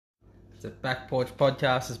The Back Porch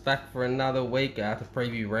Podcast is back for another week to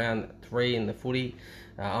preview round 3 in the footy.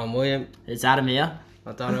 I'm William. It's Adam here.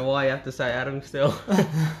 I don't know why you have to say Adam still.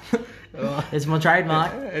 It's my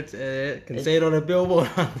trademark. Can see it on a billboard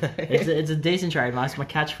one day. It's a decent trademark. It's my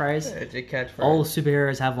catchphrase. It's your catchphrase. All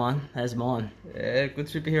superheroes have one. That's mine. Yeah, good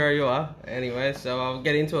superhero you are. Anyway, so I'll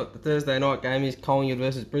get into it. The Thursday night game is Collingwood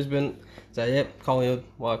versus Brisbane. So yep, Collingwood,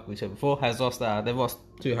 like we said before, has lost. They've lost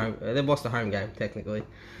they've lost a home game technically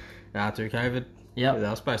through COVID. Yep. They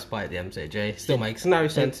were supposed to play at the MCG. Still makes no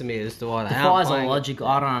sense to me as to why they aren't defies playing. all logic.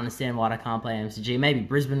 I don't understand why they can't play MCG. Maybe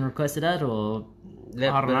Brisbane requested that, or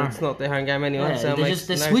Yep, I don't know. It's not their home game anyway. Yeah, so they're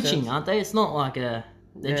they're switching, aren't they? It's not like they're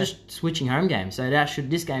just switching home games. So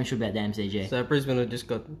this game should be at the MCG. So Brisbane have just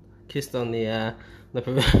got kissed on the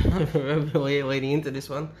proverbial ear leading into this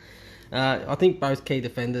one. I think both key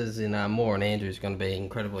defenders in Moore and Andrews are going to be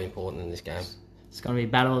incredibly important in this game. It's going to be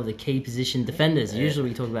a battle of the key position defenders. Yeah. Usually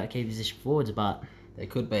we talk about key position forwards, but There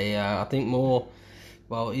could be. I think Moore.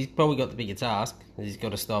 Well, he's probably got the bigger task. He's got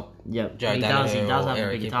to stop yep, Joe he Danaher does or have a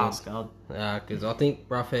Eric bigger Hipwood. task. Because I think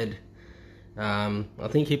Roughhead. I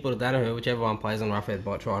think Hipwood or Danaher, whichever one plays on Roughhead,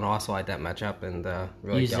 might try and isolate that matchup and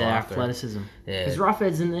really Use go their after athleticism. Yeah. Because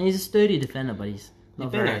Roughhead's he's a sturdy defender, but he's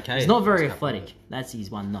not been very. okay He's not in very this couple of athletic. That's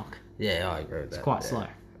his one knock. Yeah, I agree with that. It's quite yeah. slow.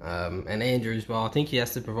 And Andrews, well, I think he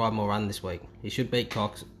has to provide more run this week. He should beat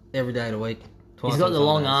Cox every day of the week. He's got on the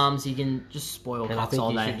long Sundays. arms. He can just spoil And I Cox think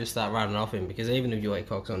all you day. should just start running off him, because even if you let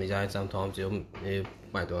Cox on his own, sometimes he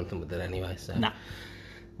won't do anything with it anyway. So, Nah.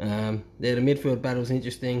 The midfield battle's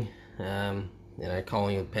interesting.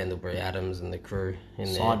 Collingwood, Pendlebury, Adams, and the crew in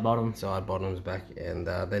Side bottom. Side bottoms back, and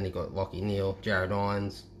then you got Lockie Neal, Jared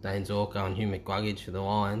Irons, Dane Zorko, and Hugh McGuggage for the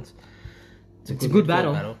Lions. It's a good midfield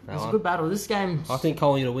battle. that It's a one. good battle. This game, I think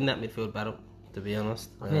Collingwood will win that midfield battle, to be honest.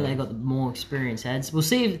 I think they got the more experienced heads. We'll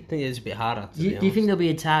see. I think it's a bit harder. Do you think there'll be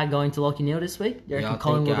a tag going to Lockie Neal this week? Do you Yeah, reckon I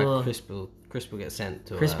Collingwood think will? Crisp will get sent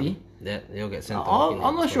to... Crispy? Yeah, he'll get sent to Lockie Neal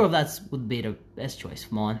I'm not this sure week. if that would be the best choice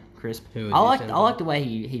for mine, Crisp. Who would I you like send I like the way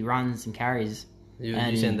he runs and carries. You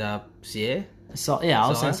and- send Sierre? So yeah,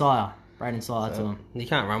 I'll send Sire? Sire, Braden Sire to him. You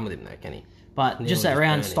can't run with him though, can he? But Neal just just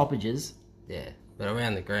around burning. stoppages, Yeah, but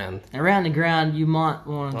around the ground. around the ground, you might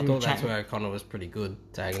want I to do. thought that's where O'Connor was pretty good,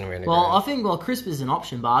 tagging around the Well, ground. I think Crisp is an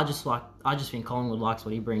option, but I just think Collingwood likes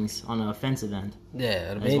what he brings on an offensive end.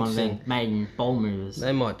 Yeah, it'll be He's one of interesting. their main ball movers.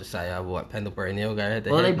 They might just say, Pendlebury and Neal go head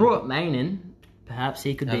to Well, head. they brought Maine in. Perhaps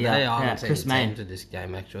he could be I haven't seen Chris the team Maine. to this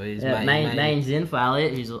game actually. He's Yeah, Maine. Maine's in for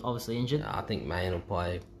Elliott, who's obviously injured. I think Maine will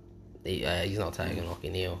play. He's not taking Lockie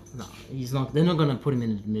Neal. No, he's not. They're not going to put him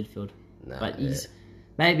in the midfield. No, But yeah.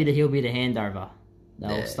 maybe he'll be the handover.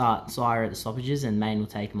 They'll Yeah. start Sire at the stoppages, and Maine will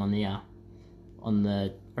take him on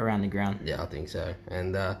the around the ground. Yeah, I think so.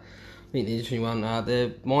 And I think the interesting one,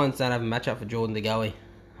 the Lions don't have a matchup for Jordan De Goey,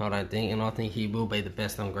 I don't think, and I think he will be the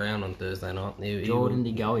best on ground on Thursday night. Jordan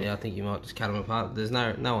De Goey. Yeah, I think you might just cut him apart. There's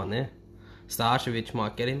no one there. Starshevich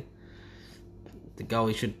might get him. De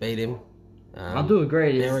Goey should beat him. I do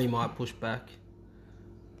agree. Berry might push back.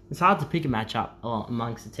 It's hard to pick a matchup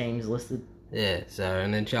amongst the teams listed. Yeah, so,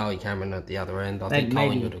 and then Charlie Cameron at the other end. I Maybe- think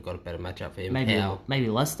Collingwood have got a better matchup for him. How? Maybe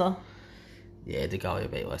Leicester. Yeah, De Goey will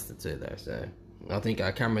beat Leicester too, though. So I think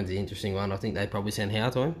Cameron's the interesting one. I think they probably send Howe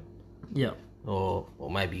to him. Yeah. Or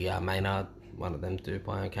maybe Maynard, one of them two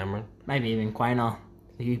play on Cameron. Maybe even Quainer.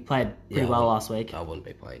 He played pretty Yeah, well last week. I wouldn't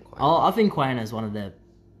be playing Quainer. I think Quainer's one of the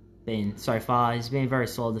so far. He's been a very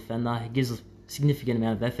solid defender. He gives a significant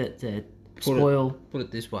amount of effort to spoil. Put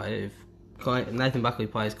it this way, if Nathan Buckley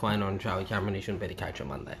plays Quainer on Charlie Cameron, he shouldn't be the coach on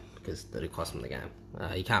Monday, because that'll cost him the game.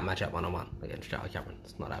 You can't match up 1-on-1 against Charlie Cameron.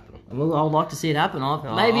 It's not happening. Well, I would like to see it happen.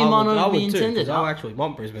 Maybe it might not be intended. I actually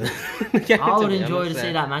want Brisbane. I would enjoy to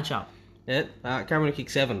see that matchup. Yeah, Cameron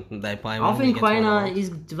kicked 7. They play I think against one Quainer of is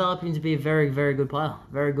developing to be a very, very good player.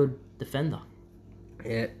 Very good defender.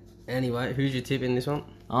 them. Yeah. Anyway, who's your tip in this one?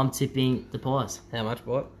 I'm tipping the Pies. How much,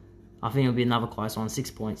 boy? I think it'll be another close one,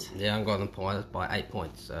 6 points. Yeah, I'm going the Pies by 8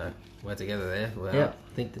 points, so we're together there. Well, Yep.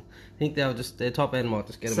 I think they'll just, their top end might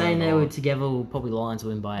just get them Saying over they the were line. together, will probably Lions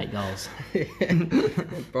win by 8 goals.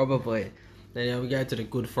 Probably. Then we go to the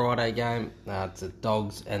Good Friday game. It's the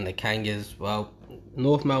Dogs and the Kangas. Well,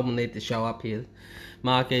 North Melbourne need to show up here.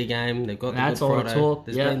 Marquee game. They've got That's the all Good the Friday. talk,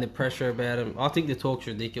 There's yeah. been the pressure about him. I think the talk's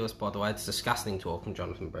ridiculous, by the way. It's disgusting talk from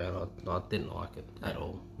Jonathan Brown. I didn't like it at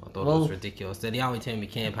all. I thought it was ridiculous. They're the only team who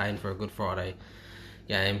campaigned for a Good Friday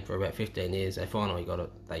game for about 15 years. They finally got it.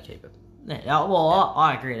 They keep it. Yeah, well,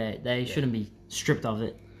 I agree. They shouldn't be stripped of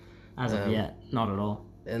it as of yet. Not at all.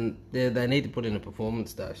 And they need to put in a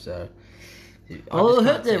performance though. So It'll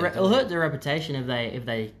hurt their reputation if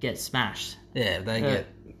they get smashed. Yeah, they get.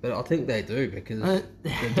 But I think they do because the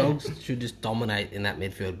Dogs should just dominate in that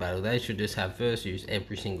midfield battle. They should just have first use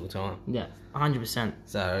every single time. Yeah, 100%.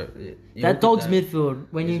 So that Dogs midfield,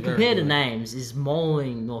 when you compare the names, is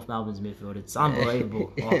mauling North Melbourne's midfield. It's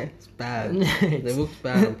unbelievable. Yeah, it's bad. It looks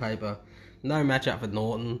bad on paper. No matchup for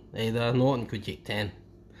Norton either. Norton could kick 10.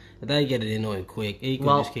 If they get it in on him quick, he could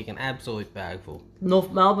just kick an absolute bagful.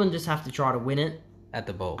 North Melbourne just have to try to win it. At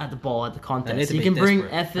the ball, at the contest. You can bring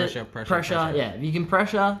effort, pressure. Yeah, if you can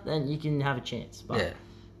pressure, then you can have a chance. But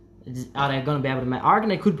are they going to be able to make? I reckon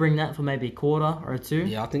they could bring that for maybe a quarter or a two.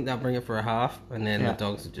 Yeah, I think they'll bring it for a half, and then the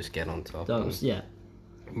Dogs will just get on top. Dogs, and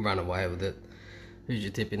run away with it. Who's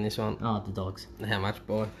your tip in this one? Oh, the Dogs. How much,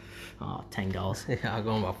 boy? 10 goals. Yeah, I've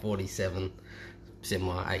gone by 47.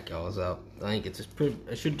 Similar, 8 goals up. I think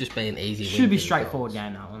it should just be an easy win. Should be straightforward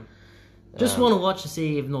game, that one. Just want to watch to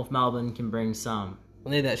see if North Melbourne can bring some.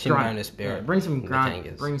 We need that Shimona spirit. Yeah, bring some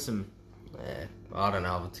grunt. Bring some. Yeah, I don't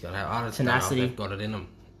know if it's gonna happen. I don't tenacity. know if they've got it in them,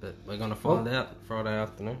 but we're gonna find out Friday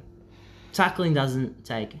afternoon. Tackling doesn't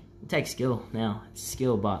take. It takes skill now. It's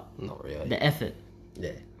skill, but not really. The effort.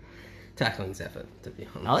 Yeah, tackling's effort. To be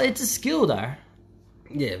honest. Oh, it's a skill though.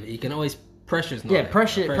 Yeah, but you can always. Pressure's not. Yeah,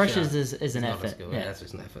 pressure is an effort. Yeah, that's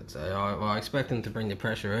just an effort. So I expect them to bring the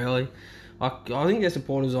pressure early. I think their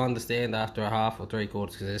supporters will understand after a half or 3/4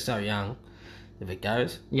 because they're so young. If it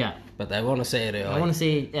goes, but they want to see it early. They want to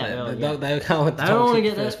see, early. They can't want to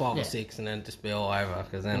get the first 5 or 6 and then just be all over.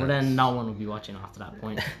 Because then no one will be watching after that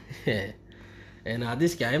point. Yeah, and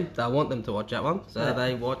this game, I want them to watch that one. So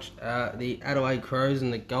they watched the Adelaide Crows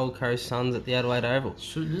and the Gold Coast Suns at the Adelaide Oval.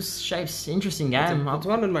 This shapes interesting game. It's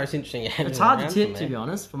one of the most interesting games. It's hard to tip, to be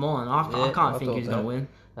honest. For mine, I can't think who's going to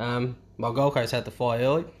win. Well, Gold Coast had to fly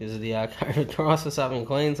early because of the COVID crisis up in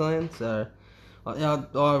Queensland. So,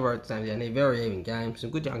 I wrote down a very even game.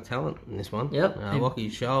 Some good young talent in this one. Yep.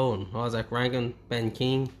 Lockie Scholl and Isaac Rankin, Ben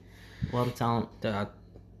King. A lot of talent.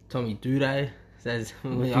 Tommy Duday says.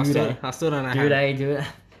 I still don't know. Duday.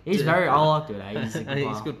 He's very. I like Duday. He's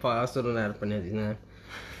a good player. I still don't know how to pronounce his name.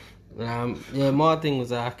 My thing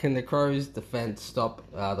was, can the Crows' defence stop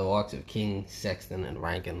the likes of King, Sexton, and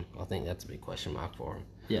Rankin? I think that's a big question mark for him.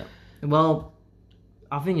 Yeah. Well,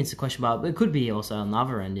 I think it's a question mark, but it could be also on the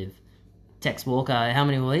other end. If Tex Walker, how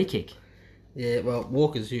many will he kick? Yeah, well,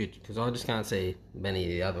 Walker's huge because I just can't see many of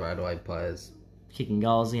the other Adelaide players kicking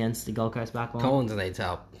goals against the Gold Coast backline. Collins needs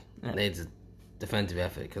help. Needs a defensive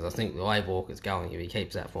effort because I think the way Walker's going, if he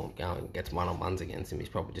keeps that form going, gets one-on-ones against him, he's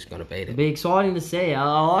probably just going to beat it. It'll be exciting to see.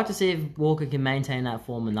 I like to see if Walker can maintain that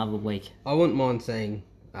form another week. I wouldn't mind seeing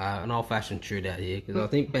an old-fashioned shootout here because I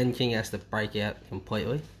think Ben King has to break out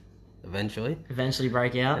completely. Eventually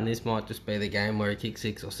break out. And this might just be the game where he kicks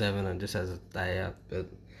 6 or 7 and just has a day out. But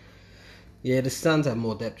yeah, the Suns have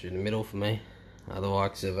more depth in the middle for me. The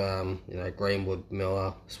likes of Greenwood,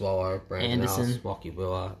 Miller, Swallow, Brandon Anderson, Rocky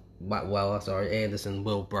Anderson,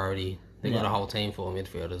 Will Brody. They've got a whole team full of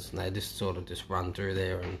midfielders and they just sort of just run through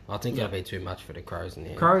there. And I think that'll be too much for the Crows in the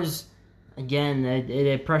end. Crows, again,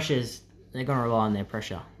 their pressures. They're going to rely on their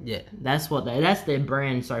pressure. Yeah, that's their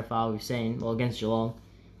brand so far. We've seen against Geelong.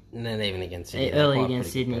 And then even against Sydney. Early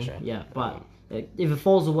against Sydney, but if it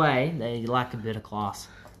falls away, they lack a bit of class.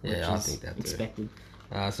 Yeah, I think that's expected.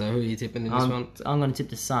 So who are you tipping in this one? I'm going to tip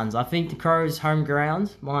the Suns. I think the Crows' home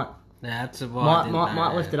ground might lift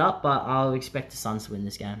it up, but I'll expect the Suns to win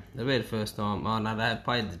this game. It'll be the first time. Oh no, they had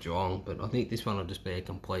played the Geelong, but I think this one will just be a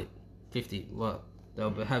complete 50.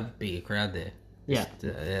 They'll have a bigger crowd there. Yeah,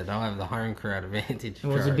 they'll have the home crowd advantage. It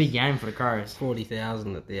was a big game for the Crows.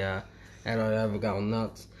 40,000 at the Adelaide Oval going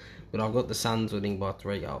nuts. But I've got the Suns winning by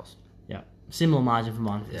 3 goals. Yeah, similar margin for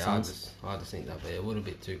mine for the Suns. I just think that'll be a little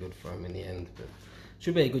bit too good for them in the end. But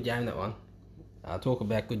should be a good game, that one. Talk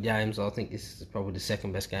about good games. I think this is probably the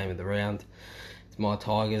second best game of the round. It's my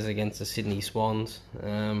Tigers against the Sydney Swans.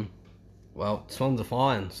 Swans are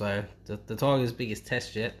flying, so the Tigers' biggest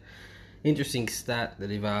test yet. Interesting stat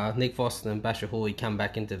that if Nick Foster and Basher Hoy come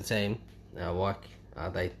back into the team, like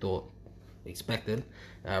they expected,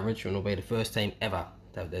 Richmond will be the first team ever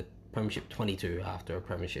to have their Premiership 22 after a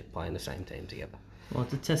Premiership playing the same team together. Well,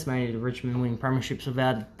 it's a testimony to Richmond winning Premierships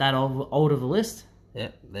without that old of a list. Yeah,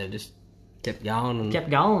 they've just kept going.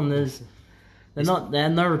 There's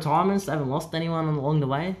no retirements. They haven't lost anyone along the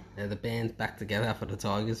way. Yeah, the band's back together for the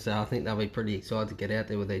Tigers, so I think they'll be pretty excited to get out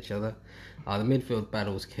there with each other. The midfield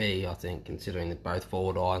battle is key, I think, considering that both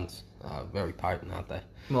forward lines are very potent, aren't they?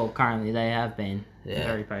 Well, currently they have been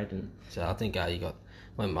very potent. So I think I think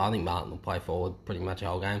Martin will play forward pretty much the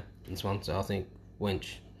whole game in this one. So I think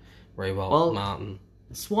Winch, Rewalt, Martin.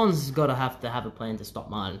 Swans got to have a plan to stop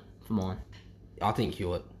Martin for mine. I think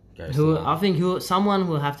Hewitt goes I think someone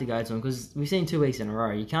will have to go to him because we've seen 2 weeks in a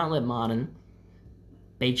row. You can't let Martin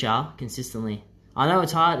beat you consistently. I know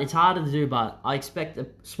it's hard. It's harder to do, but I expect the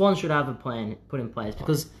Swans should have a plan put in place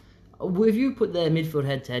because if you put their midfield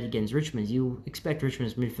head-to-head against Richmond, you expect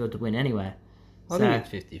Richmond's midfield to win anyway. I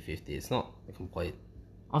think it's 50-50. It's not a complete...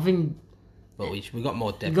 I think... But we got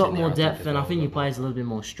more depth. You got more depth, and I think your players a little bit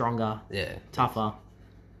more stronger. Yeah. Tougher.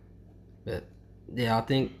 But yeah, I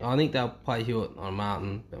think they'll play Hewitt on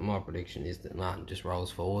Martin. But my prediction is that Martin just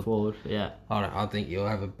rolls forward. Yeah. I think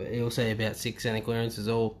he'll see about 6 centre clearances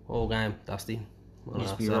all game. Dusty.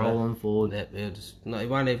 Just be rolling forward. Yeah, he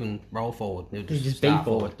won't even roll forward. He'll just start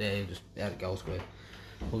forward. There, he'll just out of goal square.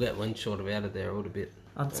 We'll get Lynch sort of out of there a little bit.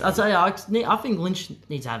 I'll tell you, I think Lynch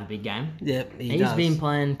needs to have a big game. Yeah, He's been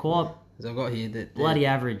playing quite. So I've got here that bloody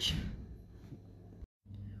average.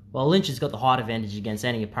 Well, Lynch has got the height advantage against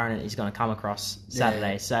any opponent he's going to come across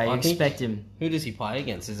Saturday, so you expect him... Who does he play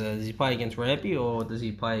against? Does he play against Rampy or does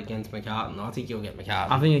he play against McCartan? I think he'll get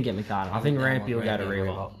McCartan. I think he'll get McCartan. I think Rampy will go to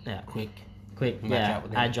Reebok. Yeah. Quick, yeah,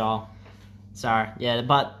 agile. Sorry, yeah,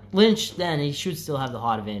 but Lynch, then, he should still have the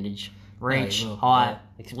height advantage. Reach, height,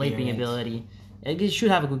 leaping ability. He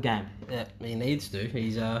should have a good game. Yeah, he needs to.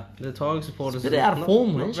 He's the Tiger supporters. He's a bit out of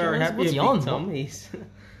form, Lynch. Very happy. What's he on? Tom.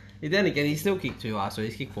 Then again, he still kicked 2 last week.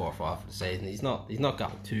 He's kicked 4 or 5 for the season. He's not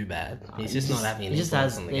going too bad. He's just not having. He just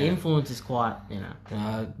has the influence is quite,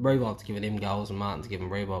 Reebok's giving him goals and Martin's giving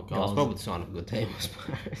Reebok goals. Probably the sign of a good team, I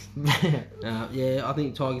suppose. Yeah, I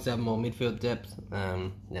think Tigers have more midfield depth.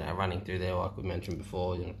 Running through there like we mentioned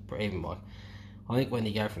before. Even like, I think when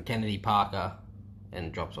you go from Kennedy, Parker,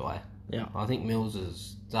 and drops away. Yeah, I think Mills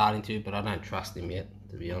is starting to, but I don't trust him yet,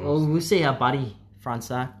 to be honest. Well, we'll see how Buddy fronts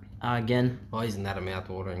that again. Well, he's in that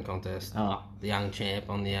mouth-watering contest. Oh, the young champ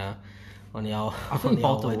on the old. I think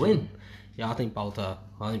Bolter will win. Yeah, I think Bolter.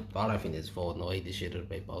 I don't think there's forward in the league this year to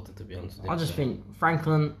beat Bolter, to be honest. I just think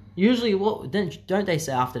Franklin. Usually, don't they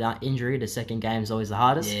say after that injury, the second game is always the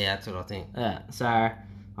hardest? Yeah, that's what I think. Yeah, so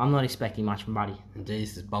I'm not expecting much from Buddy. And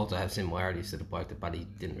geez, does Bolter have similarities to the bloke that Buddy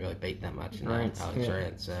didn't really beat that much? Rance.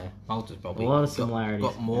 So Bolter's probably a lot of similarities.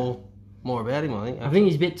 Got more about him, I think. I think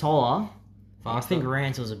he's a bit taller. Faster. I think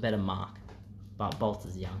Rance was a better mark, but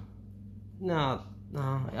Bolter's young. No.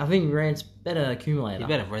 I think Rance better accumulator. He's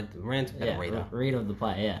better Rance better reader. Reader of the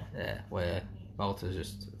play, yeah. Yeah, where Bolter's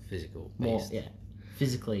just physical beast. More,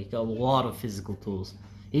 physically, got a lot of physical tools.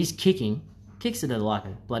 He's kicks it at like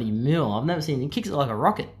a bloody mill. I've never seen him kicks it like a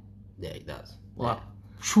rocket. Yeah, he does. Like,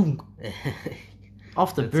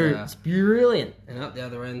 off the boot. It's brilliant. And up the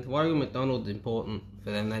other end, Warren McDonald's important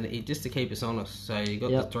for them. Just to keep us honest. So you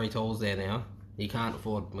got the 3 tools there now. You can't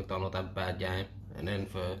afford McDonald to have a bad game. And then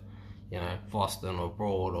for, Boston or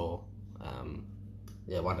Broad or,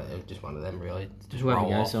 one of them really. Just whoever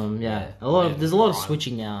goes on. There's a lot of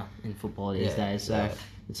switching now in football these days. So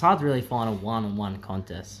it's hard to really find a one-on-one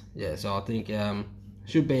contest. Yeah, so I think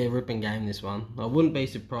should be a ripping game, this one. I wouldn't be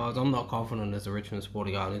surprised. I'm not confident as a Richmond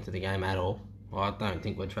supporter going into the game at all. I don't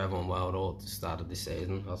think we're travelling well at all at the start of this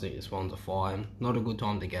season. I think the Swans are flying. Not a good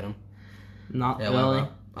time to get them. Not early.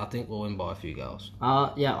 I think we'll win by a few goals.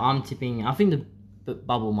 I'm tipping. I think the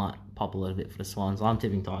bubble might pop a little bit for the Swans. I'm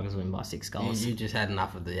tipping Tigers win by 6 goals. You just had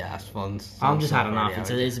enough of the Swans. I've just had enough.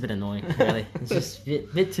 It's a bit annoying, really. It's just a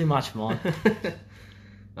bit too much for mine.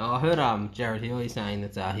 I heard Jared Healy saying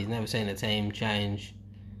that he's never seen a team change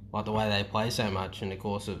like the way they play so much in the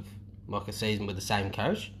course of like a season with the same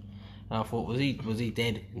coach. I thought, was he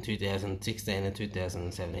dead in 2016 and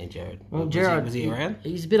 2017, Jared? Well, Jared, was he around?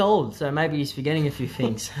 He's a bit old, so maybe he's forgetting a few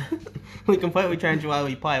things. We completely changed the way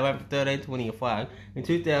we play. We went from 13 to winning a flag. In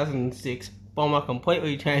 2006, Bomber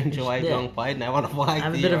completely changed the way John played, and they won a flag.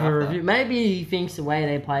 Have a bit of a review. Maybe he thinks the way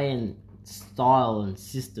they play in style and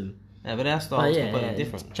system. Yeah, but our style is completely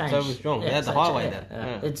different. So was John. We had the highway then.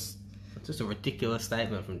 It's just a ridiculous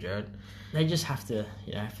statement from Jared. They just have to,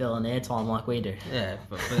 fill in airtime like we do. Yeah,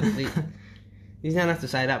 but he don't have to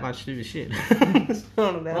say that much stupid shit.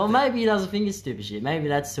 Well, maybe he doesn't think it's stupid shit. Maybe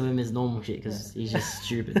that's to him his normal shit because he's just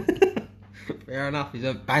stupid. Fair enough. He's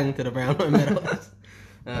a bang to the Brownlow medalist.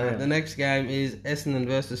 The next game is Essendon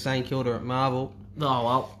versus St Kilda at Marvel. Oh,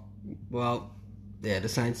 well. Well, yeah, the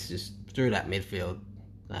Saints just threw that midfield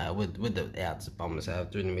with the outs that Bombers have.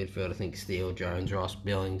 Through the midfield, I think Steele, Jones, Ross,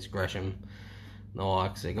 Billings, Gresham.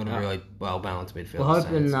 They've got a really well-balanced midfield. We're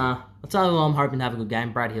hoping, I'll tell you who I'm hoping to have a good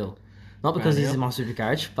game, Brad Hill. Not because he's my super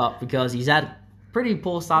coach, but because he's had a pretty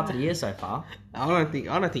poor start to the year so far. I don't think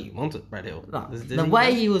he wants it, Brad Hill. No. The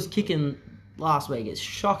way he was kicking last week is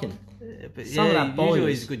shocking. Yeah, but some of that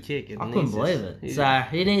usually he's a good kick. I couldn't believe it. So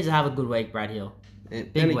he needs to have a good week, Brad Hill.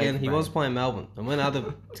 Then week again, for he Brady. was playing Melbourne, and when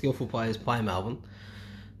other skillful players play Melbourne,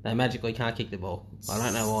 they magically can't kick the ball. I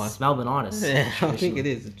don't know why. It's Melbourneitis. Yeah, I think it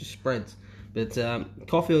is. It just spreads. But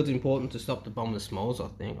Caulfield's important to stop the Bombers' smalls, I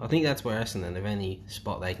think. I think that's where Essendon have any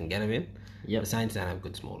spot they can get him in. Yep. The Saints don't have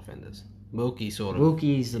good small defenders. Wilkie sort of...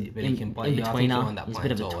 Wilkie's but he can play. I think he'll end up He's a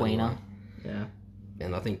playing bit of a tall tweener. anyway. Yeah.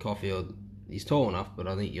 And I think Caulfield, he's tall enough, but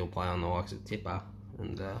I think he'll play on the likes of Tipper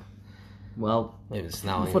and Well, even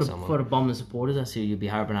Snelling for or the, someone. for the Bombers supporters, I see you'll be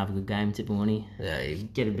hoping to have a good game, Tipper Winnie. Yeah,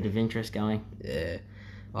 Get a bit of interest going. yeah.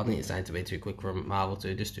 I think the Saints will be too quick for Marvel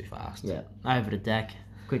too, just too fast. Yeah. Over the deck.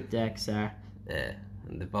 Quick deck, so... Yeah,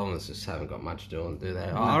 and the Bombers just haven't got much doing, do they?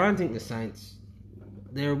 I don't think the Saints...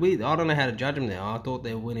 They're weird. I don't know how to judge them now. I thought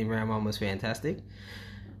their winning round one was fantastic.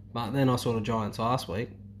 But then I saw the Giants last week.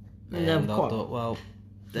 And I thought, well,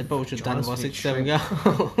 they probably should have done it by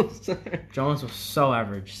 6-7 goals. Giants were so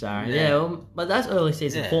average, so... Yeah, well, but that's early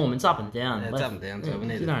season form. It's up and down. Yeah, it's up and down, so we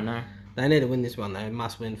need You don't know. They need to win this one, though.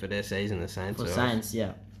 Must win for their season, the Saints. For Saints,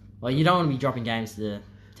 yeah. Well, you don't want to be dropping games to the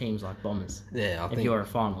teams like Bombers. Yeah, I if think... you're a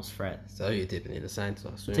finals threat. So you're tipping it, the Saints,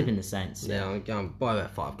 I assume? Tipping the Saints. Yeah, I'm going by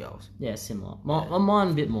about 5 goals. Yeah, similar. Mine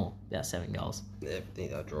a bit more, about 7 goals. Yeah, I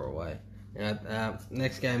think they'll draw away.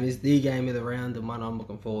 Next game is the game of the round, and one I'm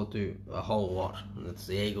looking forward to a whole lot. And it's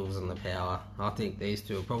the Eagles and the Power. I think these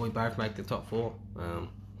two will probably both make the top 4.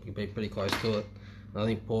 Could be pretty close to it. I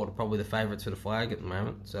think Port are probably the favourites for the flag at the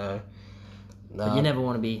moment. So, but you never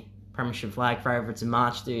want to be Premiership flag favourites in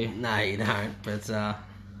March, do you? No, you don't. But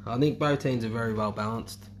I think both teams are very well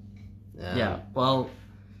balanced. Yeah. Well.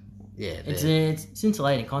 Yeah, it's an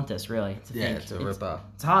scintillating contest, really. It's a ripper.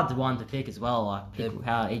 It's hard to pick as well. Like pick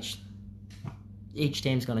how each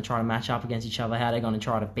team's going to try to match up against each other, how they're going to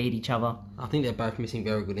try to beat each other. I think they're both missing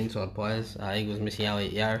very good inside players. Eagles missing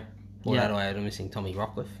Elliot Yeo. Port Adelaide are missing Tommy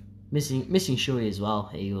Rockcliffe. Missing Shuey as well,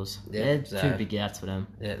 Eagles. Yeah, they're two big outs for them.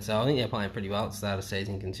 Yeah, so I think they're playing pretty well at the start of the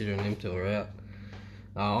season, considering them two are out.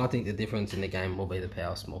 I think the difference in the game will be the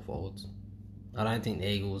power small forwards. I don't think the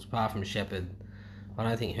Eagles, apart from Shepherd, I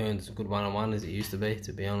don't think Hearn's a good one-on-one as it used to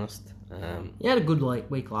be honest. He had a good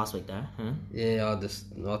week last week, though. Huh? Yeah,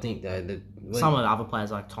 I think some of the other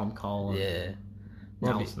players like Tom Cole and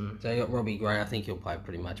Nelson. So you got Robbie Gray, I think he'll play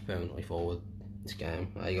pretty much permanently forward this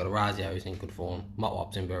game. You got Arazio who's in good form.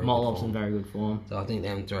 Motlop's in very good form. So I think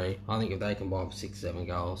them three, I think if they combine for 6-7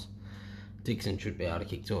 goals, Dixon should be able to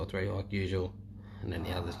kick 2 or 3 like usual, and then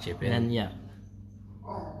the others chip in. And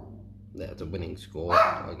that's a winning score,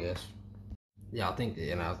 I guess. Yeah, I think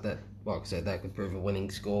that, like I said, that could prove a winning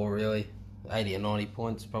score really. 80 or 90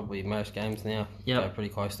 points, probably most games now. Yeah, pretty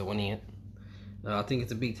close to winning it. I think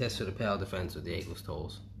it's a big test for the power defence with the Eagles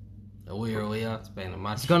tools. It's been a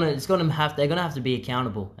much. They're gonna have to be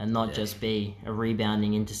accountable and not just be a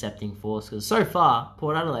rebounding, intercepting force. Because so far,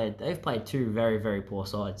 Port Adelaide, they've played 2 very, very poor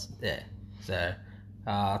sides. Yeah, so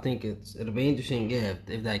I think it'll be interesting. Yeah,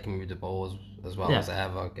 if they can move the ball as well as they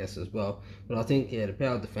have, I guess as well. But I think the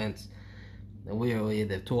power defence.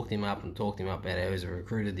 They've talked him up about how he was a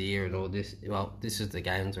recruit of the year and all this. Well, this is the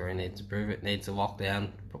games where he needs to prove it. Needs to lock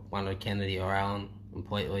down one of Kennedy or Allen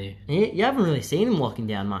completely. You haven't really seen him locking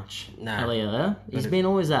down much earlier there. He's been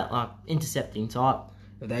always that intercepting type.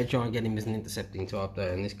 If they try and get him as an intercepting type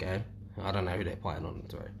there in this game, I don't know who they're playing on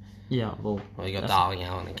the 3. Yeah, well you got Darling,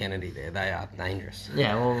 Allen and Kennedy there. They are dangerous.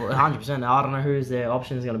 Yeah, well, 100%. I don't know who their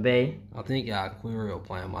option is going to be. I think Query will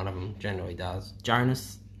play on one of them. Generally does.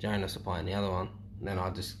 Jonas will play on the other one. And then I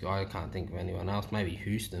can't think of anyone else. Maybe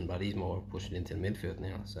Houston, but he's more pushing into the midfield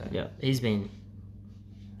now. So yeah, he's been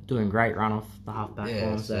doing great run off the halfback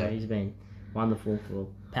line. So he's been wonderful for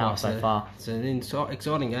power so far. It's an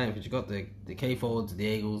exciting game because you've got the key forwards, the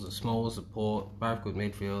Eagles, the Smalls, the Port, both good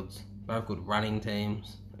midfields, both good running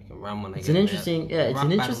teams. They can run when they get out. It's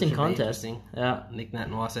an interesting contest. Yeah, Nick Nat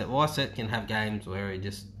and Wysett can have games where he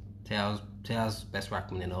just towers best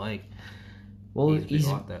ruckman in the league. Well, he's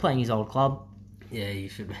playing his old club. Yeah, he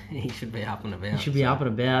should be up and about. He should be up and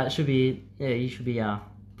about. He should be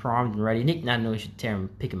primed and ready. Nick Nat should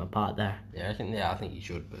pick him apart there. Yeah, I think he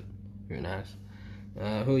should, but who knows?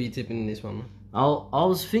 Who are you tipping in this one, man? I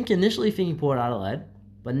was initially thinking Port Adelaide,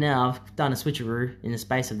 but now I've done a switcheroo in the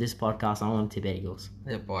space of this podcast. I want to tip Eagles.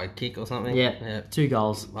 Yeah, by a kick or something? Yeah, 2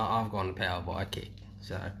 goals. I've gone to Power by a kick,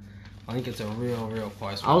 so I think it's a real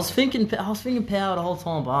close one. I was thinking Power the whole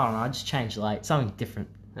time, but I don't know. I just changed late. Something different.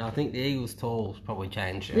 I think the Eagles' tools probably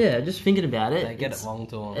changed. Yeah, just thinking about it. They get it long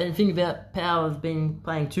to them. And think about Power have been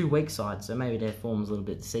playing 2 weak sides, so maybe their form's a little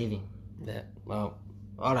bit deceiving. Yeah, well,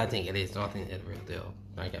 I don't think it is. I think they're the real deal.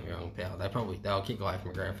 Don't get me wrong, Power. They'll kick away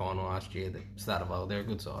from a grand final last year. They started well. They're a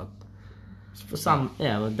good side. For some,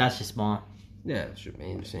 yeah, well, that's just my Yeah, it should be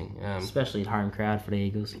interesting. Especially home crowd for the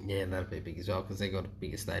Eagles. Yeah, that'd be big as well because they got a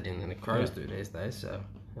bigger stadium than the Crows do these days. So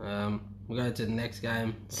we'll go to the next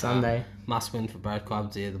game. Sunday. Must win for both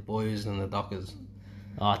clubs here, the Blues and the Dockers.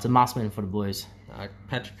 Oh, it's a must win for the Blues.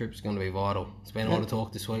 Patrick Cripps going to be vital. There's been a lot of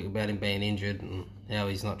talk this week about him being injured and how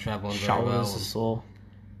he's not travelling very well. Shoulders are sore.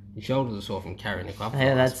 His shoulders are sore from carrying the club.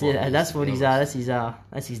 Yeah, that's it. That's what he's. That's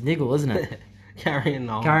his niggle, isn't it? Carrying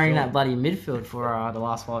that bloody midfield for the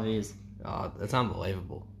last 5 years. Oh, it's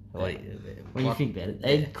unbelievable. When you think about it,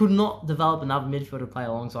 they could not develop another midfielder to play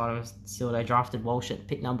alongside him. Still, they drafted Walsh at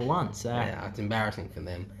pick number 1. So yeah, it's embarrassing for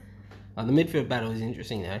them. The midfield battle is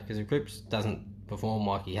interesting though because if Cripps doesn't perform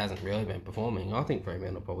like he hasn't really been performing, I think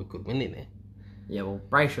Fremantle probably could win in there. Yeah, well,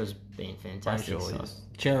 Brayshaw's been fantastic.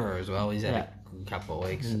 Chera as well. He's had a good couple of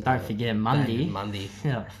weeks. And don't forget Mundy. Mundy.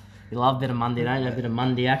 Yeah. You love a bit of Mundy, don't you? A bit of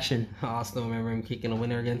Mundy action. I still remember him kicking a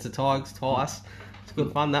winner against the Tigers twice. It's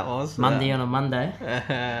good fun, that was. Mundy on a Monday.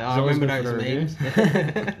 I remember those memes.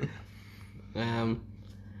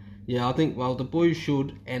 Yeah, I think, the Blues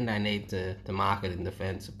should, and they need to market in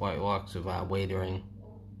defence. The likes of Wiedering,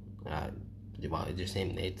 just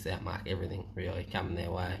him needs to outmark everything, really, coming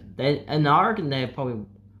their way. And I reckon they're probably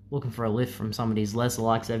looking for a lift from some of these lesser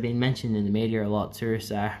likes. They've been mentioned in the media a lot too,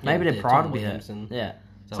 so maybe their pride will be hurt. Yeah.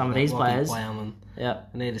 Some of these players. They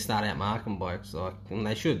need to start out marking blokes, and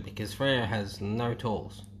they should, because Freo has no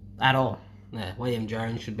tools. At all. Yeah, William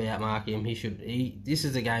Jones should be out marking him. This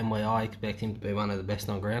is a game where I expect him to be one of the best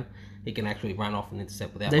on ground. He can actually run off and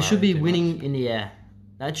intercept without. They should be winning in the air.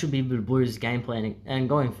 That should be the Blues' game plan, and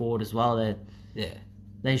going forward as well.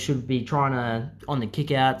 They should be trying to on the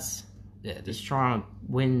kickouts. Yeah, just trying to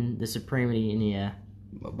win the supremacy in the air.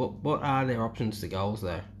 What are their options to goals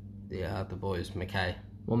though? The Blues, McKay.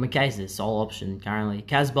 Well, McKay's the sole option currently.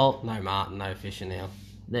 Casbolt. No Martin, no Fisher now.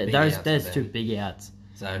 There's two big outs.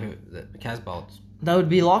 So Casbolt's. They would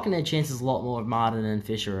be liking their chances a lot more of Martin and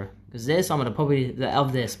Fisher, because they're some of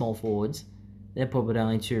of their small forwards. They're probably the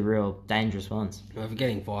only two real dangerous ones. We're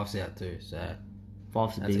getting Fife's out too, so.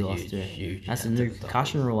 Fife's a big loss too. Huge. That's a new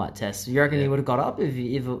concussion rule, that test. You reckon he would have got up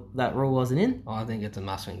if that rule wasn't in? I think it's a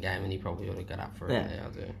must-win game, and he probably would have got up for it. Yeah, I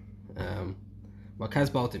do.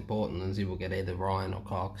 Casbolt's important, and he will get either Ryan or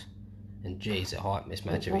Cox. And geez, a height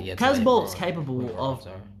mismatch if he gets. Casbolt's capable of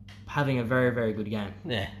having a very, very good game.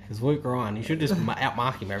 Yeah, because Luke Ryan, you should just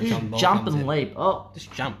outmark him every time the ball jump comes and in. leap. Oh,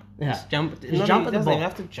 just jump. Yeah, just jump. Just jump at the ball. He doesn't even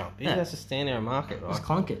have to jump. He just has to stand there and mark it. Right? Just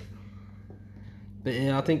clunk it. But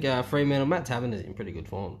yeah, I think Fremantle, Matt Taverner's in pretty good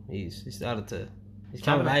form. He's started to. He's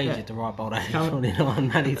come of age at the ripe old age. 49,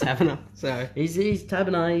 Matty Taverner. So he's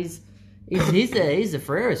Taverner. He's the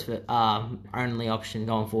Frere's only option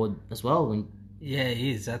going forward as well. Yeah,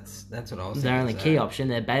 he is. That's what I was thinking. Their only key option,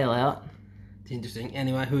 their bailout. It's interesting.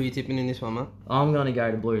 Anyway, who are you tipping in this one, mate? I'm going to go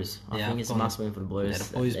to Blues. I think it's a must-win for the Blues. Yeah,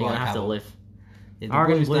 the Blues They're going to have to lift. Yeah, I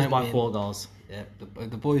reckon Blues by 4 goals. Yeah,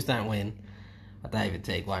 the Blues don't win. David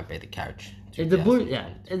Teague won't be the coach. If the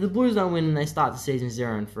Blues don't win and they start the season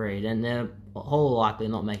 0-3, then they're whole likely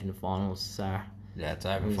not making the finals. So yeah, it's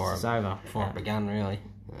over before it began, really.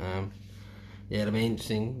 Yeah, it'll be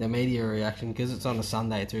interesting. The media reaction, because it's on a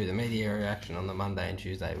Sunday too, the media reaction on the Monday and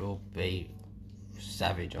Tuesday will be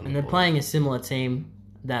savage. And they're playing a similar team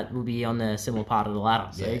that will be on the similar part of the ladder.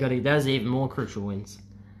 So there's even more crucial wins.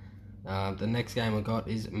 The next game we got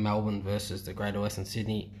is Melbourne versus the Greater Western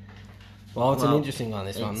Sydney. Well, it's an interesting one,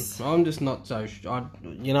 this one. I'm just not so... I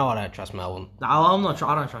don't trust Melbourne. No, I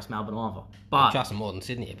don't trust Melbourne either. But I trust them more than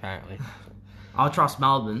Sydney, apparently. I'll trust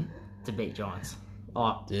Melbourne to beat Giants.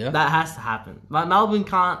 Oh, yeah? That has to happen. But Melbourne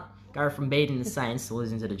can't go from beating the Saints to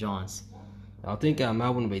losing to the Giants. I think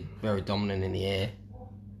Melbourne will be very dominant in the air.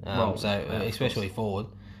 Especially forward.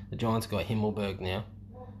 The Giants got Himmelberg now.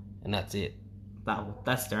 And that's it.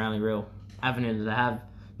 That's their only real avenue to have.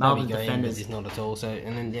 Melbourne defenders is not at all. So,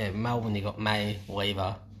 and then Melbourne, you got May,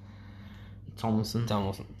 Weaver, Tomlinson.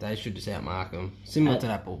 They should just outmark them. Similar to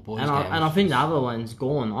that boys game. And I think the other one's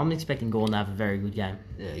Gawn. I'm expecting Gawn to have a very good game.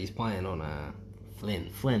 Yeah, he's playing on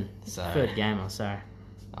Flynn. So third game or so.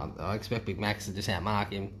 I expect Big Max to just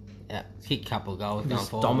outmark him, kick a couple of goals, just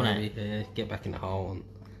going forward, dominate. Get back in the hole. And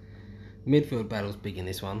midfield battle's big in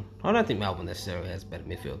this one. I don't think Melbourne necessarily has better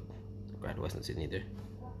midfield. Greater Western Sydney do.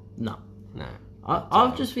 No.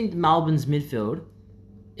 I just think Melbourne's midfield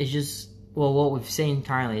is just what we've seen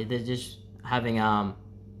currently. They're just having a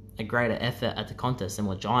greater effort at the contest than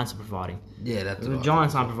what Giants are providing. Yeah, that's the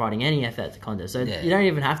Giants aren't providing any effort at the contest, so you don't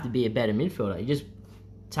even have to be a better midfielder. You just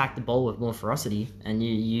attack the ball with more ferocity, and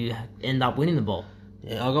you end up winning the ball.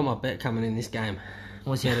 Yeah, I got my bet coming in this game.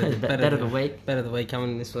 What's your bet of the week? Bet of the week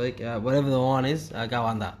coming in this week. Whatever the line is, go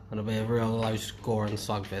under. It'll be a real low scoring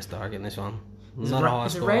slugfest, I reckon, this one. Not a high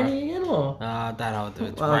Is it score. raining again or?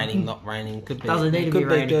 It's raining, not raining. Could be. Doesn't need it to could be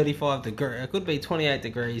be raining. 35 degrees. It could be 28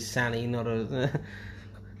 degrees, sunny. Not a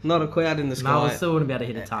not a cloud in the sky. Melbourne still wouldn't be able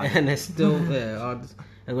to hit a target. And they're still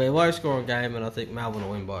it'll be a low scoring game, and I think Melbourne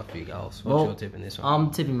will win by a few goals. What's your tip in this one?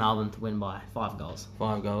 I'm tipping Melbourne to win by 5 goals.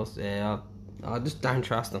 5 goals. Yeah, I just don't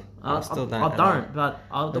trust them. I still don't. I don't. But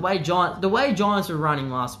the way Giants were running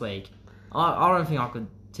last week, I don't think I could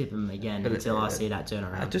tip them again until I see that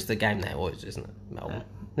turnaround. Just a game they lose, isn't it, Melbourne?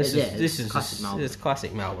 This is classic Melbourne. It's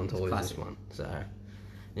classic Melbourne to lose this one. So,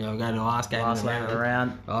 we'll go to the last game of the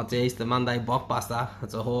round. Oh, geez, the Monday blockbuster.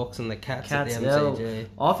 It's the Hawks and the Cats at the MCG.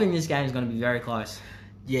 I think this game is going to be very close.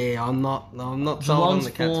 Yeah, I'm not sold Geelong's on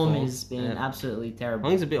the Cats' form has been absolutely terrible.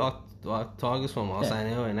 Geelong's a bit like Tigers' form. I was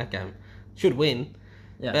saying earlier in that game. Should win.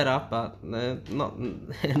 Yeah. Better, but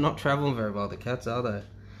they're not travelling very well. The Cats, are they?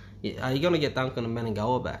 Yeah, are you going to get Duncan and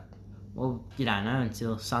Menengola back? Well, you don't know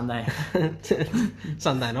until Sunday.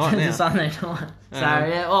 Sunday night now. Sunday night. So,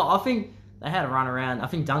 I think they had a run around. I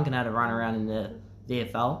think Duncan had a run around in the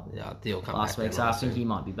DFL last week, so I think he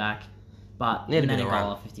might be back. But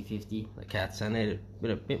Menengola 50-50. The Cats, they need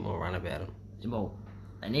a bit more run about them. Well,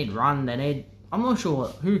 they need run. I'm not sure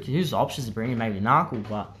whose the options to bring in. Maybe Narkle,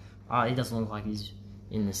 but he doesn't look like he's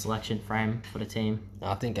in the selection frame for the team.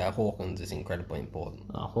 I think Hawkins is incredibly important.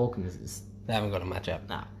 Hawkins is... They haven't got a matchup.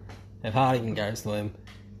 Nah. If Hardigan goes to him...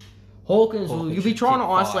 You'll be trying to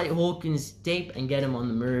isolate Hawkins deep and get him on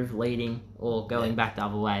the move, leading, or going back the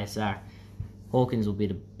other way. So, Hawkins will be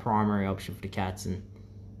the primary option for the Cats, and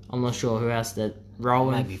I'm not sure who else that...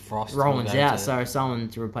 Maybe Frost. Rowan's out, so someone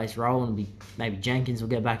to replace Rowan will be... Maybe Jenkins will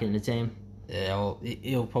get back in the team. Yeah, well,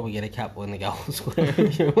 he'll probably get a couple in the goal square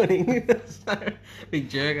if you're winning. So, big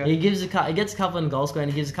jerker. He gets a couple in the goal square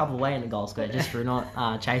and he gives a couple away in the goal square just for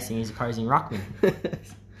not chasing his opposing ruckman.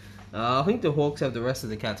 I think the Hawks have the rest of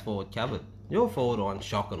the Cats forward covered. Your forward line's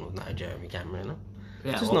shocking with no Jeremy Cameron.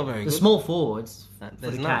 Yeah, it's just not very good. The small forwards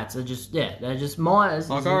for the Cats are they're just Myers.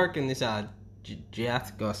 Like I reckon this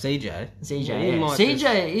Giat guy, CJ.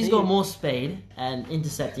 CJ, he's got more speed and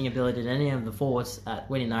intercepting ability than any of the forwards at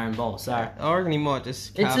winning their own ball. So I reckon he might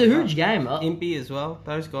just... It's a huge game. Impy as well.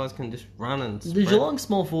 Those guys can just run and spread. The Geelong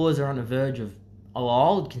small forwards are on the verge of...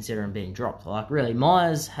 I would consider him being dropped. Like, really,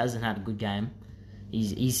 Myers hasn't had a good game.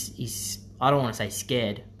 He's I don't want to say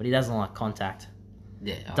scared, but he doesn't like contact.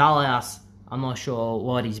 Yeah. Dallas, I'm not sure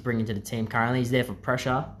what he's bringing to the team currently. He's there for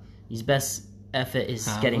pressure. His best effort is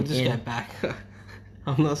getting we'll just go back.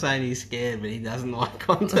 I'm not saying he's scared, but he doesn't like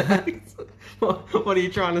contact. What are you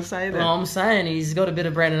trying to say there? Well, I'm saying he's got a bit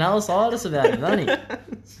of Brandon Ellis-itis about him, doesn't he?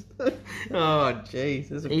 Oh,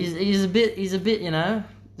 jeez. He's a bit, you know,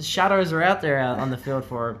 the shadows are out there on the field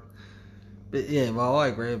for him. But yeah, well, I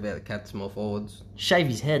agree about the Cats small forwards. Shave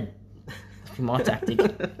his head. That's my tactic.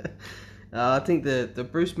 I think the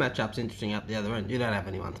Bruce matchup's interesting up the other end. You don't have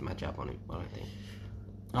anyone to match up on him, I don't think.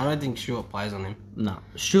 I don't think Stewart plays on him. No.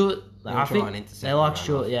 Stewart, I think they like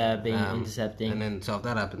Stewart, being intercepting. And then, so if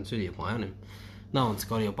that happens, who do you play on him? No one's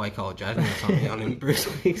got to play Cole Jasmine or something on him. Bruce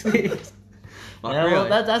Weeks. Well,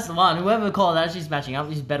 that's the one. Whoever Cole Ashley's matching up,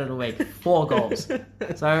 he's better the week. 4 goals.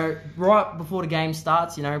 So, right before the game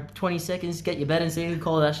starts, 20 seconds, get your bet and see who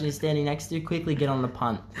Cole Ashley is standing next to. Quickly get on the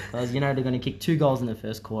punt. Because, they're going to kick 2 goals in the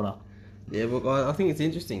first quarter. Yeah, but I think it's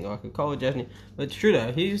interesting. Like a Cole Jasmine, but it's true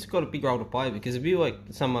though. He's got a big role to play because if you like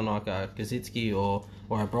someone like Kaczynski or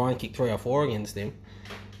O'Brien kick 3 or 4 against him,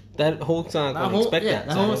 that Hawks aren't going to expect that.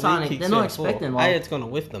 The Hawks aren't. They're not expecting. It's going to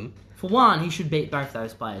whiff them. For one, he should beat both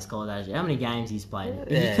those players. Cole Ashley. How many games he's played?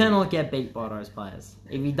 He cannot get beat by those players.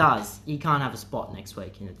 If he does, he can't have a spot next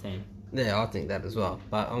week in the team. Yeah, I think that as well.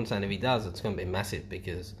 But I'm saying if he does, it's going to be massive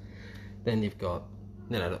because then you've got.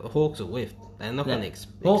 The Hawks are whiffed. They're not going to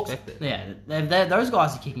expect it. Yeah, those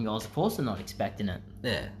guys are kicking goals. Of course, they're not expecting it.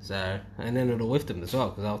 Yeah, so and then it'll whiff them as well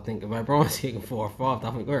because I'll think if O'Brien's kicking 4 or 5,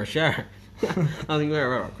 I think we're a show. I think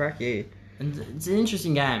we're a crack here. And it's an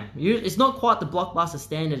interesting game. It's not quite the blockbuster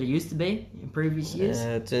standard it used to be in previous years.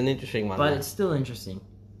 Yeah, it's an interesting one. But it's still interesting.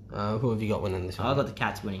 Who have you got winning this one? I got the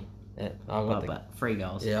Cats winning. Yeah, I got 3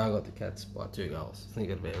 goals. Yeah, I got the Cats by 2 goals. I think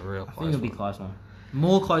it'll be a real close one. I think it'll be a close one.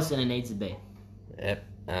 More close than it needs to be. Yep.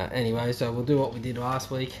 Anyway, so we'll do what we did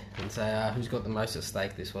last week and say who's got the most at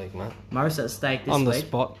stake this week, mate. Most at stake this week. On the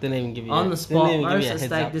spot. Didn't even give you on the spot. Most at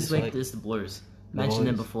stake this week is the Blues. Mentioned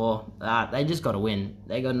them before. They just got to win.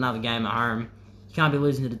 They got another game at home. You can't be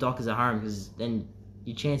losing to the Dockers at home because then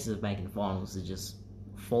your chances of making the finals are just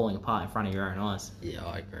falling apart in front of your own eyes. Yeah,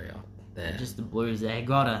 I agree. Just the Blues. They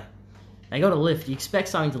gotta lift. You expect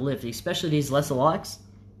something to lift, especially these lesser likes.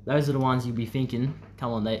 Those are the ones you'd be thinking,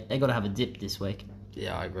 come on, they got to have a dip this week.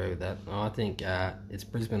 Yeah, I agree with that. I think it's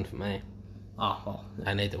Brisbane for me. Oh, well,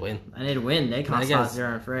 They need to win. they need to win. They can't They start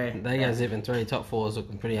go- 0-3. They go zipping 3. Top 4 is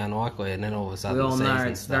looking pretty unlikely, and then all of a sudden We all the know season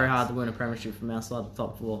it's very hard starts. to win a premiership from outside the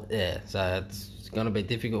top 4. Yeah, so it's going to be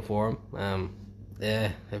difficult for them.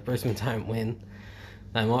 Yeah, if Brisbane don't win,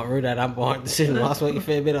 they might rue that umpiring decision last week a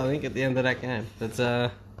fair bit, I think, at the end of that game. But Who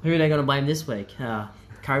are they going to blame this week?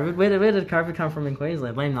 COVID? Where did COVID come from in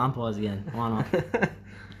Queensland? Blame the umpires again. Why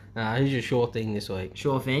not? who's your sure thing this week?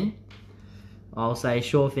 Sure thing. I'll say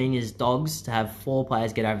sure thing is Dogs to have 4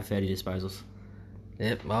 players get over 30 disposals.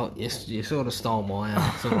 Yep, well, you sort of stole my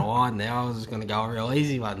sort of line there. I was just going to go a real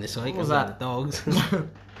easy one this week. What was I said that? the Dogs.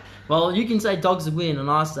 Well, you can say Dogs to win, and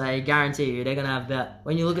I say guarantee you they're going to have about,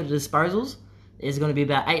 when you look at the disposals, there's going to be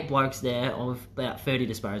about 8 blokes there of about 30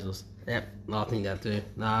 disposals. Yep, I think that too.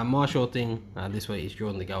 My sure thing this week is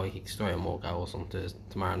Jordan De Goey. He kicks 3 or more goals on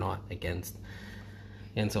tomorrow night against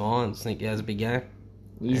the Lions. I think he has a big game.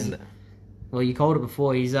 He's, And, well, you called it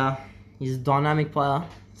before. He's a dynamic player.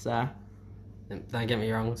 So don't get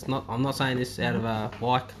me wrong. It's not. I'm not saying this out of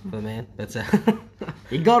like for the man, but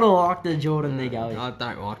you gotta like the Jordan De Goey. I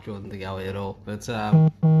don't like Jordan De Goey at all. But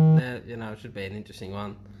it should be an interesting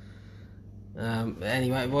one.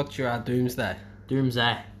 Anyway, what's your doomsday?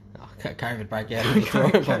 Doomsday. Oh, COVID break out in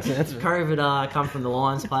Victoria. by the sounds of it. COVID come from the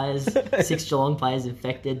Lions players. 6 Geelong players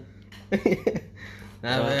infected.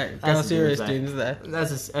 No, That's go a serious doomsday. doomsday.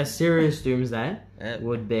 That's a serious doomsday. Yep.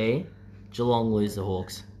 Would be Geelong lose the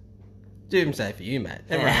Hawks. Doomsday for you, mate.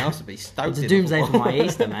 Everyone else would be stoked. It's a in doomsday for football. my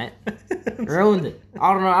Easter, mate. Ruined it.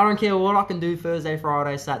 I don't know. I don't care what I can do Thursday,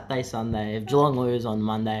 Friday, Saturday, Sunday. If Geelong lose on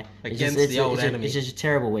Monday, Against it's the old enemy. It's just a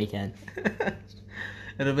terrible weekend.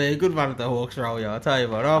 It'll be a good one at the Hawks roll, yeah. I'll tell you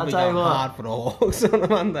what. I'll be tell you going what. hard for the Hawks on a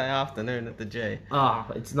Monday afternoon at the G. Oh,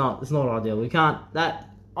 it's not ideal. We can't.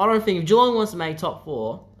 I don't think if Geelong wants to make top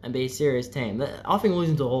 4 and be a serious team, I think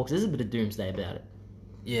losing to the Hawks, there's a bit of doomsday about it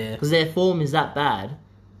Yeah. because their form is that bad.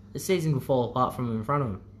 The season could fall apart from them in front of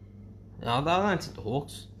them. I don't think the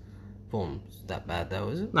Hawks form's that bad though,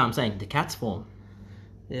 is it? No, I'm saying the Cats' form.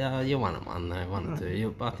 Yeah, you're 1-1 though, 1 or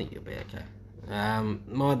 2. I think you'll be okay.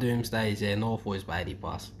 My doomsday is North wins by 80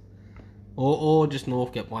 plus. Or just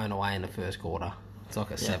North get blown away in the first quarter. It's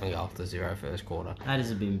like a 7-0 first quarter. That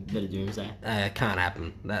is a bit of doomsday. It can't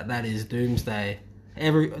happen. That is doomsday.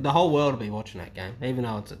 The whole world will be watching that game, even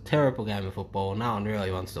though it's a terrible game of football. No one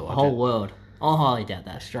really wants to watch The whole it. world. I highly doubt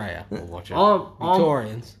that. Australia will watch it. I'm-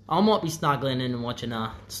 Victorians. I might be snuggling in and watching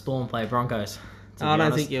Storm play Broncos. to I be don't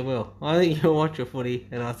honest. think you will. I think you'll watch your footy,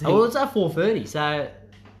 and I think. Oh, well, it's at 4:30, so I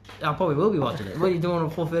probably will be watching it. What are you doing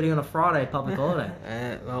at 4:30 on a Friday public holiday?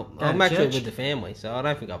 Well, Go I'm to actually church. with the family, so I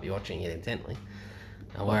don't think I'll be watching it intently.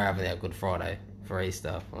 We're having our Good Friday for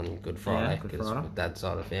Easter on Good Friday Good because Friday. Dad's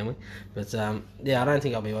side of the family. But I don't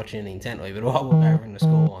think I'll be watching it intently. But I'll look over in the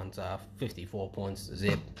scorelines, 54 points to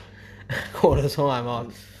zip, quarter time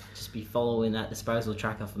on. Just be following that disposal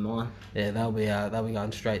tracker for mine. Yeah, they'll be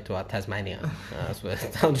going straight to Tasmania. That's where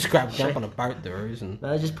they'll just jump on a boat, the Roos, and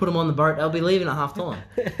They'll just put them on the boat. They'll be leaving at half time.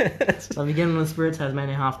 They'll be getting on the Spirit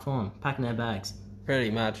Tasmania half time, packing their bags.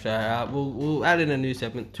 pretty much. We'll add in a new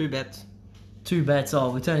segment, 2 bets. 2 bets.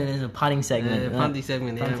 Oh, we turn it into a putting segment. Punting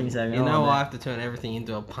segment. Yeah. Punting segment. You know I I have to turn everything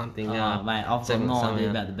into a punting. Oh, mate, I've got segment no somehow.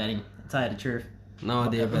 idea about the betting. I'll tell you the truth. No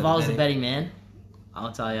idea about If I was the a betting man,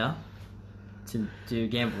 I'll tell you to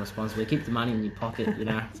gamble responsibly. Keep the money in your pocket, you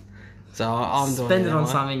know. So I'm doing Spend it that on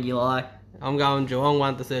one. something you like. I'm going Geelong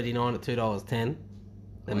 1 to 39 at $2.10.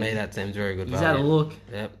 To me, that seems very good He's value. had a look.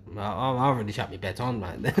 Yep, I've already shut my bets on,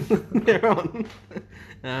 mate. They're on.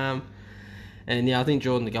 And yeah, I think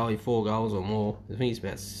Jordan to go 4 goals or more. I think he's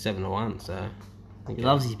about 7 to 1. So I think He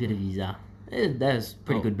loves his bit of his. Those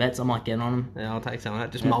pretty good bets. I might get on him. Yeah, I'll take some of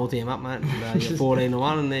that. Just multi him up, mate. And, you're 14 to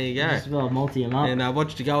 1, and there you go. Just well, multi him up. And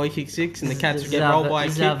watch to go. He kick 6, and the Cats This get is our- rolled by a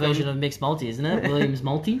This kick. is our version of mixed multi, isn't it? Williams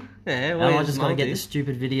multi. Yeah, And I Williams just got to get multi. the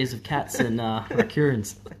stupid videos of cats and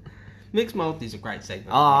raccoons. Mixed multi is a great segment.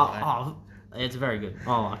 by Oh, it's very good.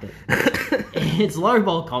 I like it. It's low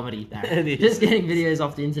ball comedy. Darren. It is. Just getting videos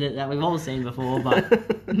off the internet that we've all seen before, but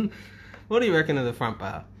the way. What do you reckon of the front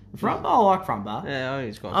bar? front bar, I like front bar. Yeah, I think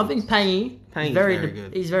it's quite I good. think Pangy Pangy's is very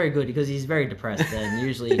good. He's very good because he's very depressed, and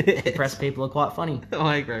usually Yes. depressed people are quite funny.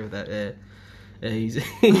 I agree with that. Yeah, he's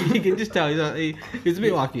you can just tell he's a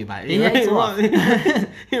bit like you, mate. He hates life.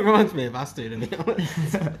 He reminds me of us two, to be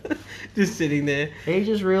honest. Just sitting there. He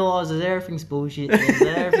just realises everything's bullshit,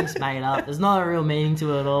 everything's made up. There's no real meaning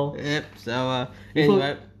to it at all. Yep. So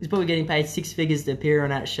anyway, He's probably getting paid 6 figures to appear on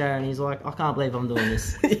that show, and he's like, I can't believe I'm doing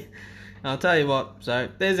this. I'll tell you what. So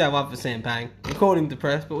there's our love for Sam Pang. We called him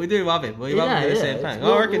depressed, but we do love him. We love a bit of Sam Pang.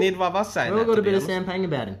 I reckon he'd love us saying We've that. all got to a be bit of honest. Sam Pang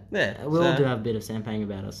about him. Yeah. We all so- do have a bit of Sam Pang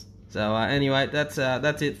about us. So anyway, that's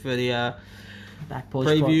it for the Back porch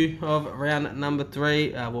preview of round number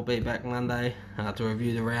 3. We'll be back Monday to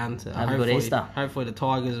review the round. Have a good Easter. Hopefully the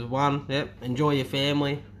Tigers have won. Yep. Enjoy your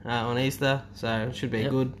family on Easter. So it should be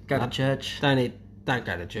good. Go to church. Don't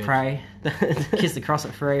go to church. Pray. Kiss the cross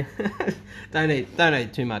at 3. Don't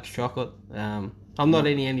eat too much chocolate. I'm not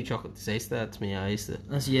eating any chocolate this Easter. That's me Easter.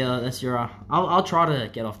 That's your. I'll try to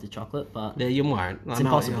get off the chocolate, but yeah, you won't. It's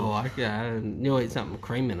impossible. Like, you'll eat something with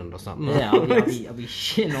cream in it or something. Yeah, I'll be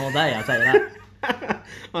shitting all day. I'll tell you that.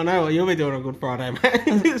 I know what you'll be doing on Good Friday,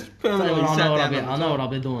 mate. Just permanently I sat know what I'll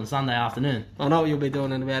be doing Sunday afternoon. I know what you'll be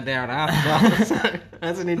doing in about an hour and a half. So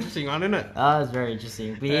that's an interesting one, isn't it? That's very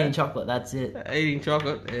interesting. Be eating chocolate. That's it. Eating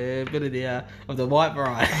chocolate, a bit of the white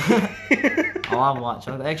variety. I love white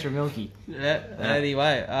chocolate, extra milky. Yeah.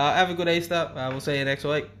 Anyway, have a good Easter. We'll see you next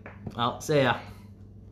week. Well, see ya.